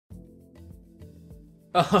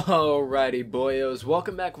Alrighty boyos,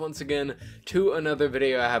 welcome back once again to another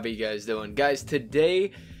video. How are you guys doing? Guys,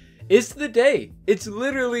 today is the day. It's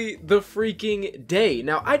literally the freaking day.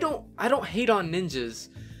 Now, I don't hate on ninjas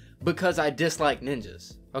because I dislike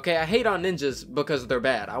ninjas. Okay, I hate on ninjas because they're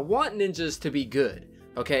bad. I want ninjas to be good.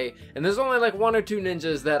 Okay, and there's only like one or two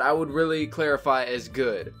ninjas that I would really clarify as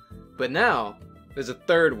good. But now, there's a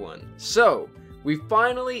third one. So, we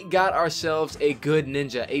finally got ourselves a good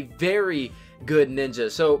ninja, a very good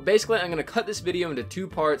ninja. So basically I'm gonna cut this video into two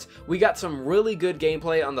parts. We got some really good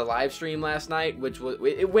gameplay on the live stream last night, which was,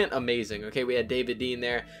 it went amazing. Okay, we had David Dean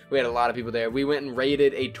there, we had a lot of people there. We went and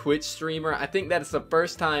raided a Twitch streamer. I think that's the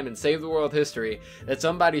first time in Save the World history that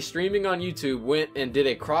somebody streaming on YouTube went and did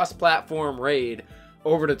a cross-platform raid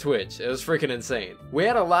over to Twitch. It was freaking insane. We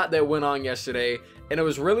had a lot that went on yesterday, and it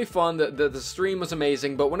was really fun. The stream was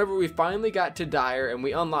amazing, but whenever we finally got to Dire and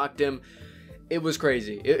we unlocked him, it was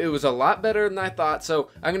crazy. It was a lot better than I thought. So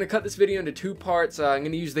I'm going to cut this video into two parts. I'm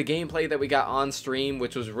going to use the gameplay that we got on stream,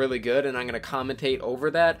 which was really good, and I'm going to commentate over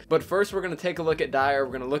that. But first, we're going to take a look at Dire.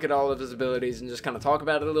 We're going to look at all of his abilities and just kind of talk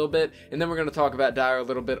about it a little bit. And then we're going to talk about Dire a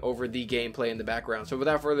little bit over the gameplay in the background. So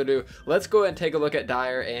without further ado, let's go ahead and take a look at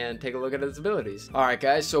Dire and take a look at his abilities. Alright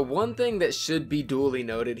guys, so one thing that should be duly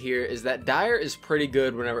noted here is that Dire is pretty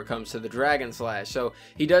good whenever it comes to the Dragon Slash. So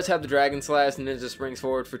he does have the Dragon Slash, and Ninja springs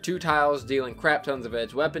forward for 2 tiles, dealing crap tons of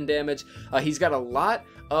edge weapon damage. He's got a lot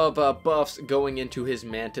of buffs going into his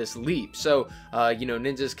Mantis leap. So, you know,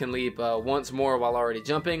 ninjas can leap once more while already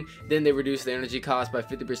jumping, then they reduce the energy cost by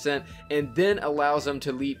 50%, and then allows them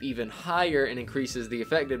to leap even higher and increases the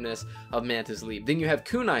effectiveness of Mantis leap. Then you have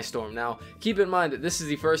Kunai Storm. Now, keep in mind that this is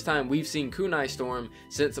the first time we've seen Kunai Storm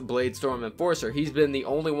since Blade Storm Enforcer. He's been the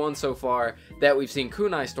only one so far that we've seen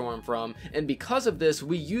Kunai Storm from, and because of this,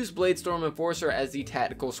 we use Blade Storm Enforcer as the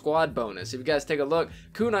tactical squad bonus. If you guys take a look,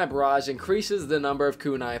 Kunai Barrage increases the number of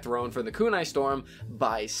kunai thrown for the Kunai Storm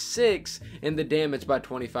by 6 and the damage by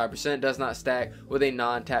 25%. Does not stack with a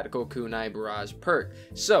non-tactical Kunai Barrage perk.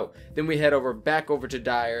 So then we head back over to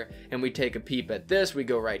Dire and we take a peep at this. We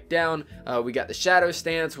go right down. We got the Shadow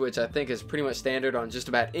Stance, which I think is pretty much standard on just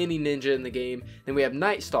about any ninja in the game. Then we have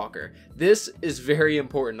Night Stalker. This is very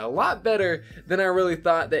important, a lot better than I really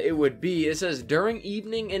thought that it would be. It says during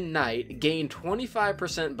evening and night gain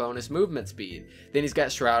 25% bonus movement speed. Then he's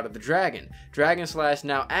got Shroud of the Dragon. Dragon Slash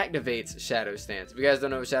now activates Shadow Stance. If you guys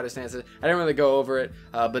don't know what Shadow Stance is, I didn't really go over it,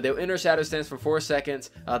 but they'll enter Shadow Stance for 4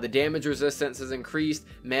 seconds. The damage resistance is increased,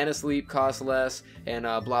 mana sleep costs less, and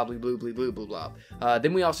blah blah blah blah blah blah blah.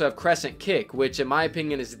 Then we also have Crescent Kick, which in my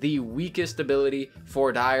opinion is the weakest ability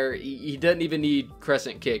for Dire. He doesn't even need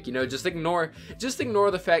Crescent Kick. You know, just ignore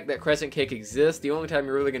the fact that Crescent Kick exists. The only time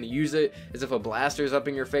you're really going to use it is if a blaster's up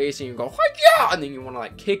in your face and you go hi-ya! And then you want to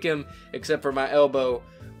like kick him, except for my elbow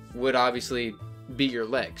would obviously be your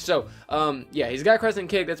leg. So yeah, he's got Crescent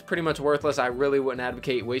Kick. That's pretty much worthless. I really wouldn't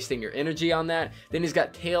advocate wasting your energy on that. Then he's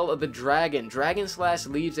got Tail of the Dragon. Dragon Slash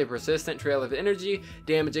leaves a persistent trail of energy,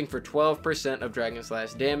 damaging for 12% of Dragon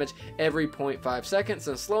Slash damage every 0.5 seconds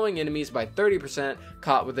and slowing enemies by 30%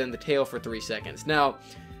 caught within the tail for 3 seconds. Now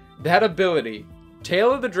that ability,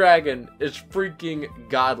 Tail of the Dragon, is freaking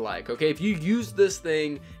godlike. Okay, if you use this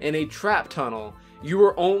thing in a trap tunnel, you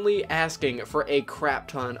are only asking for a crap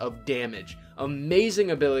ton of damage.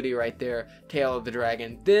 Amazing ability right there, Tail of the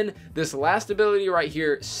Dragon. Then this last ability right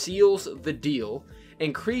here seals the deal.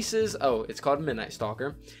 Increases, oh, it's called Midnight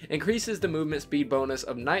Stalker, increases the movement speed bonus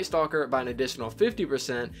of Night Stalker by an additional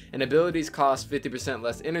 50%, and abilities cost 50%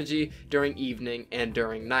 less energy during evening and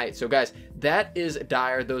during night. So guys, that is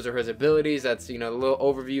Dire. Those are his abilities. That's, you know, a little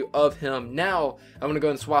overview of him. Now I'm gonna go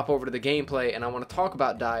and swap over to the gameplay, and I want to talk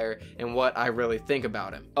about Dire and what I really think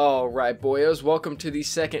about him. Alright boyos, welcome to the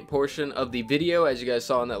second portion of the video. As you guys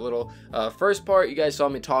saw in that little first part, you guys saw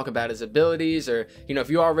me talk about his abilities, or, you know, if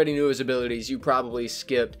you already knew his abilities, you probably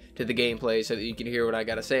skipped to the gameplay so that you can hear what I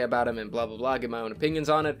gotta say about him and blah blah blah, get my own opinions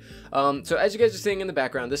on it. So as you guys are seeing in the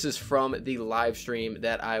background, this is from the live stream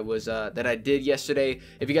that I did yesterday.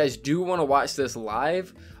 If you guys do want to watch this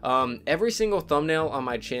live, every single thumbnail on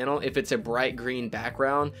my channel, if it's a bright green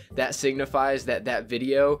background, that signifies that that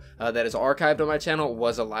video that is archived on my channel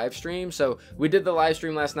was a live stream. So we did the live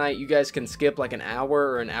stream last night. You guys can skip like an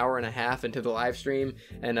hour or an hour and a half into the live stream,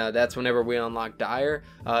 and that's whenever we unlocked Dire.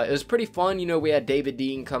 It was pretty fun. You know, we had David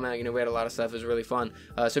Dean come out. You know, we had a lot of stuff. It was really fun.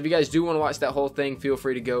 So if you guys do want to watch that whole thing, feel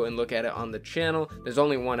free to go and look at it on the channel. There's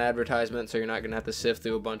only one advertisement, so you're not gonna have to sift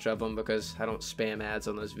through a bunch of them, because I don't spam ads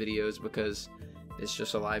on those videos, because it's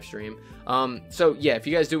just a live stream. So yeah, if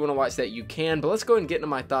you guys do want to watch that, you can, but let's go ahead and get into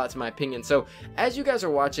my thoughts, my opinion. So as you guys are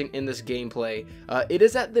watching in this gameplay, it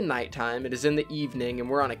is at the nighttime, it is in the evening, and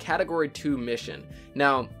we're on a category 2 mission.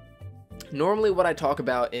 Now, normally what I talk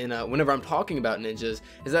about in whenever I'm talking about ninjas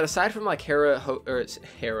is that aside from like Sarah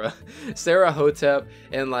Hotep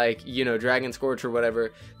and like, you know, Dragon Scorch or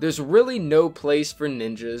whatever, there's really no place for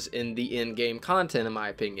ninjas in the in-game content, in my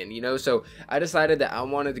opinion, you know. So I decided that I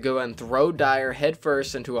wanted to go and throw Dire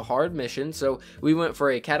headfirst into a hard mission, so we went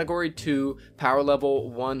for a category 2 power level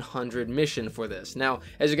 100 mission for this. Now,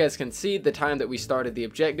 as you guys can see, the time that we started the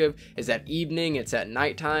objective is at evening, it's at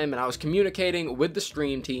nighttime, and I was communicating with the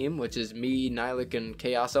stream team, which is me, Nilik, and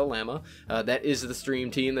Chaos El Lama. That is the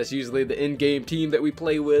stream team. That's usually the in-game team that we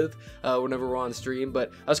play with whenever we're on stream.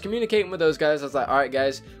 But I was communicating with those guys. I was like, all right,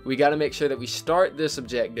 guys, we got to make sure that we start this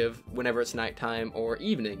objective whenever it's nighttime or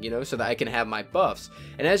evening, you know, so that I can have my buffs.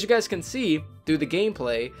 And as you guys can see through the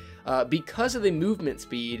gameplay, because of the movement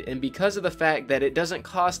speed and because of the fact that it doesn't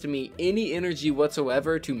cost me any energy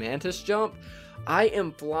whatsoever to mantis jump, I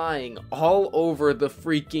am flying all over the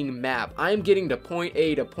freaking map. I am getting to point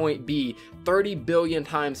A to point B 30 billion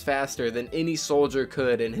times faster than any soldier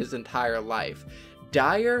could in his entire life.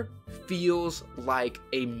 Dire feels like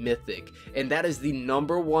a mythic, and that is the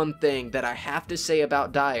 #1 thing that I have to say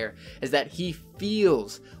about Dire, is that he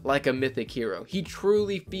feels like a mythic hero. He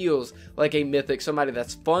truly feels like a mythic, somebody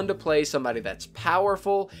that's fun to play, somebody that's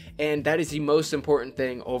powerful, and that is the most important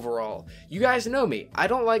thing overall. You guys know me, I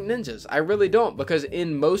don't like ninjas. I really don't, because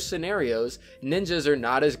in most scenarios, ninjas are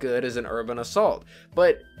not as good as an urban assault.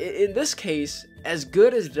 But in this case, as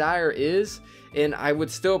good as Dire is, and I would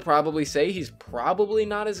still probably say he's probably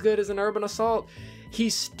not as good as an urban assault, he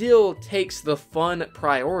still takes the fun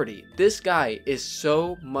priority. This guy is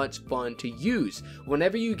so much fun to use.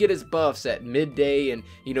 Whenever you get his buffs at midday and,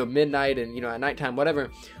 you know, midnight and, you know, at nighttime, whatever,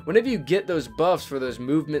 whenever you get those buffs for those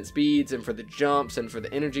movement speeds and for the jumps and for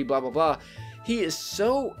the energy, blah, blah, blah, he is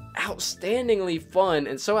so outstandingly fun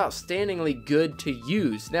and so outstandingly good to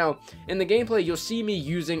use. Now, in the gameplay, you'll see me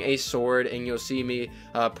using a sword, and you'll see me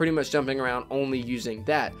pretty much jumping around only using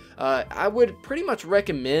that. I would pretty much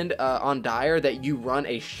recommend on Dire that you run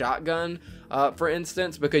a shotgun, for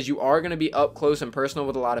instance, because you are going to be up close and personal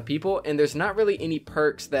with a lot of people, and there's not really any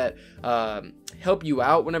perks that help you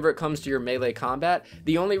out whenever it comes to your melee combat.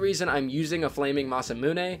 The only reason I'm using a Flaming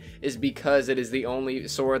Masamune is because it is the only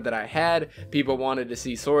sword that I had. People wanted to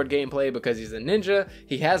see sword gameplay because he's a ninja.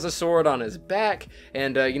 He has a sword on his back,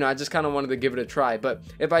 and you know, I just kind of wanted to give it a try. But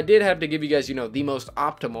if I did have to give you guys, you know, the most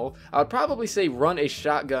optimal, I would probably say run a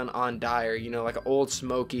shotgun on Dire, you know, like an old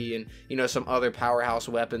Smoky and, you know, some other powerhouse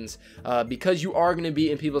weapons, because you are going to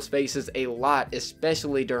be in people's faces a lot,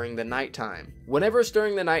 especially during the nighttime. Whenever it's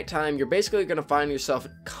during the nighttime, you're basically going to find yourself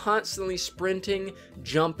constantly sprinting,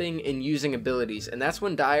 jumping, and using abilities, and that's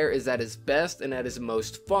when Dire is at his best and at his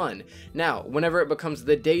most fun. Now, whenever it becomes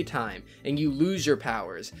the daytime and you lose your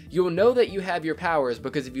powers, you'll know that you have your powers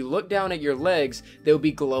because if you look down at your legs, they'll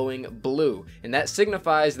be glowing blue, and that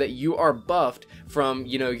signifies that you are buffed from,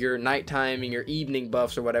 you know, your nighttime and your evening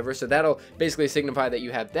buffs or whatever, so that'll basically signify that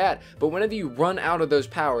you have that. But whenever you run out of those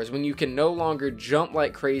powers, when you can no longer jump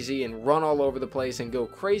like crazy and run all over the place and go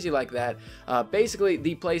crazy like that, basically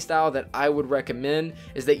the playstyle that I would recommend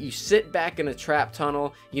is that you sit back in a trap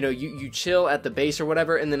tunnel, you know, you chill at the base or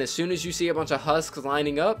whatever, and then as soon as you see a bunch of husks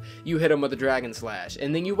lining up, you hit them with a Dragon Slash,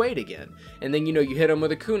 and then you wait again, and then, you know, you hit them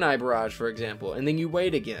with a Kunai Barrage, for example, and then you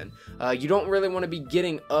wait again. You don't really want to be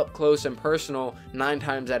getting up close and personal 9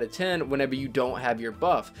 times out of 10 whenever you don't have your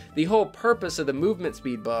buff. The whole purpose of the movement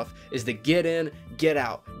speed buff is to get in, get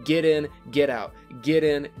out, get in, get out, get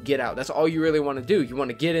in, get out. That's all you really want to do. You want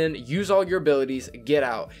to get in, use all your abilities, get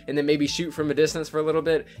out, and then maybe shoot from a distance for a little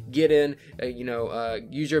bit, get in,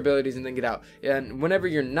 use your abilities, and then get out. And whenever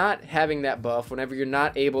you're not having that buff, whenever you're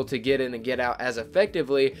not able to get in and get out as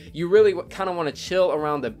effectively, you really kind of want to chill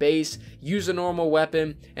around the base, use a normal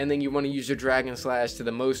weapon, and then you want to use your Dragon Slash to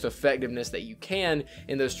the most effectiveness that you can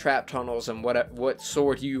in those trap tunnels and what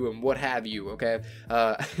sort you and what have you, okay?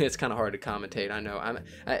 It's kind of hard to commentate, I know.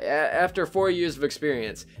 After 4 years of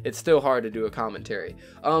experience, it's still hard to do a commentary.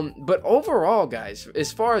 But overall, guys,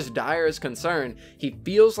 as far as Dire is concerned, he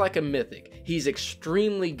feels like a mythic. He's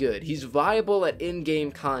extremely good. He's viable at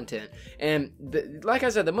in-game content. And like I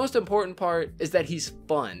said, the most important part is that he's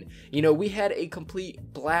fun. You know, we had a complete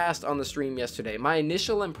blast on the stream yesterday. My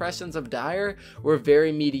initial impressions of Dire were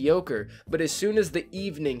very mediocre, but as soon as the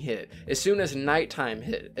evening hit, as soon as nighttime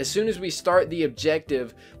hit, as soon as we start the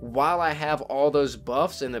objective while I have all those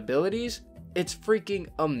buffs and abilities, It's freaking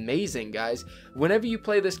amazing, guys. Whenever you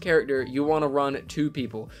play this character, you want to run 2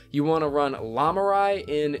 people. You want to run Lamurai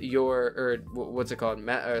in your, or what's it called,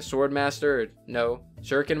 Sword Master? No,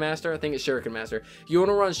 Shuriken Master? I think it's Shuriken Master. You want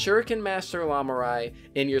to run Shuriken Master Lamurai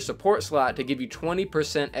in your support slot to give you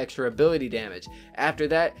 20% extra ability damage. After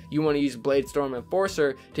that, you want to use Bladestorm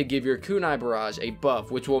Enforcer to give your Kunai Barrage a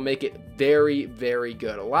buff, which will make it very, very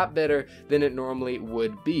good. A lot better than it normally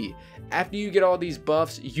would be. After you get all these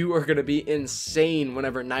buffs, you are going to be insane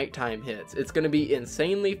whenever nighttime hits. It's going to be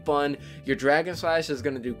insanely fun. Your Dragon Slash is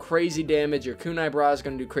going to do crazy damage. Your Kunai Barrage is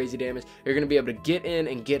going to do crazy damage. You're going to be able to get in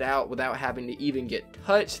and get out without having to even get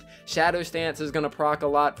touched. Shadow Stance is going to proc a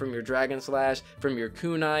lot from your Dragon Slash, from your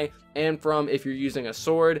Kunai, and from if you're using a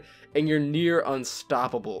sword, and you're near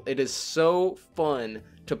unstoppable. It is so fun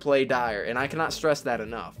to play Dire, and I cannot stress that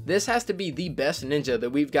enough. This has to be the best ninja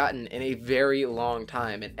that we've gotten in a very long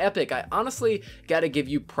time, and Epic, I honestly gotta give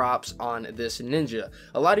you props on this ninja.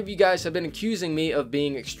 A lot of you guys have been accusing me of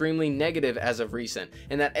being extremely negative as of recent,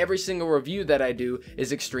 and that every single review that I do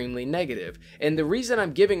is extremely negative, and the reason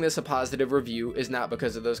I'm giving this a positive review is not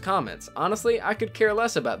because of those comments. Honestly, I could care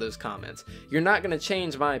less about those comments. You're not gonna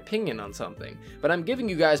change my opinion on something, but I'm giving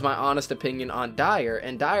you guys my honest opinion on Dire,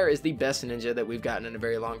 and Dire is the best ninja that we've gotten in a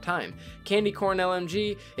very long time. Candy Corn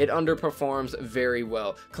LMG, it underperforms very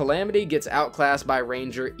well. Calamity gets outclassed by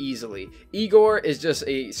Ranger easily. Igor is just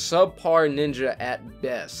a subpar ninja at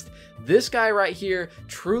best. This guy right here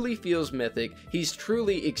truly feels mythic. He's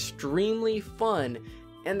truly extremely fun,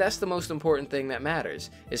 and that's the most important thing that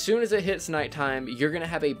matters. As soon as it hits nighttime, you're going to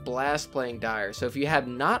have a blast playing Dire. So if you have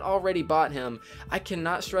not already bought him, I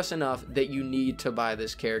cannot stress enough that you need to buy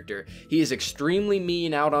this character. He is extremely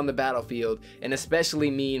mean out on the battlefield, and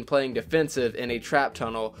especially mean playing defensive in a trap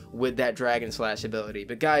tunnel with that Dragon Slash ability.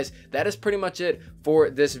 But guys, that is pretty much it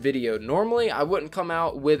for this video. Normally, I wouldn't come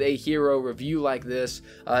out with a hero review like this,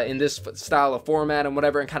 in this style of format and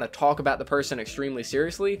whatever, and kind of talk about the person extremely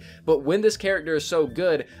seriously. But when this character is so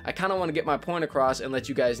good, I kind of want to get my point across and let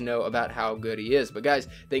you guys know about how good he is. But guys,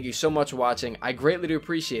 thank you so much for watching. I greatly do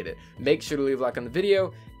appreciate it. Make sure to leave a like on the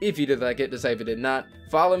video if you did like it, just like if you did not.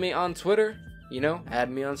 Follow me on Twitter, you know,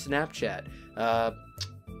 add me on Snapchat.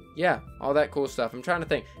 Yeah, all that cool stuff. I'm trying to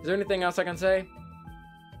think. Is there anything else I can say?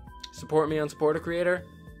 Support me on Support a Creator?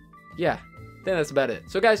 Yeah, I think that's about it.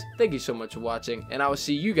 So guys, thank you so much for watching, and I will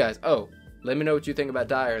see you guys. Oh, let me know what you think about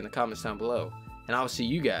Dire in the comments down below. And I will see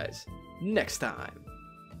you guys next time.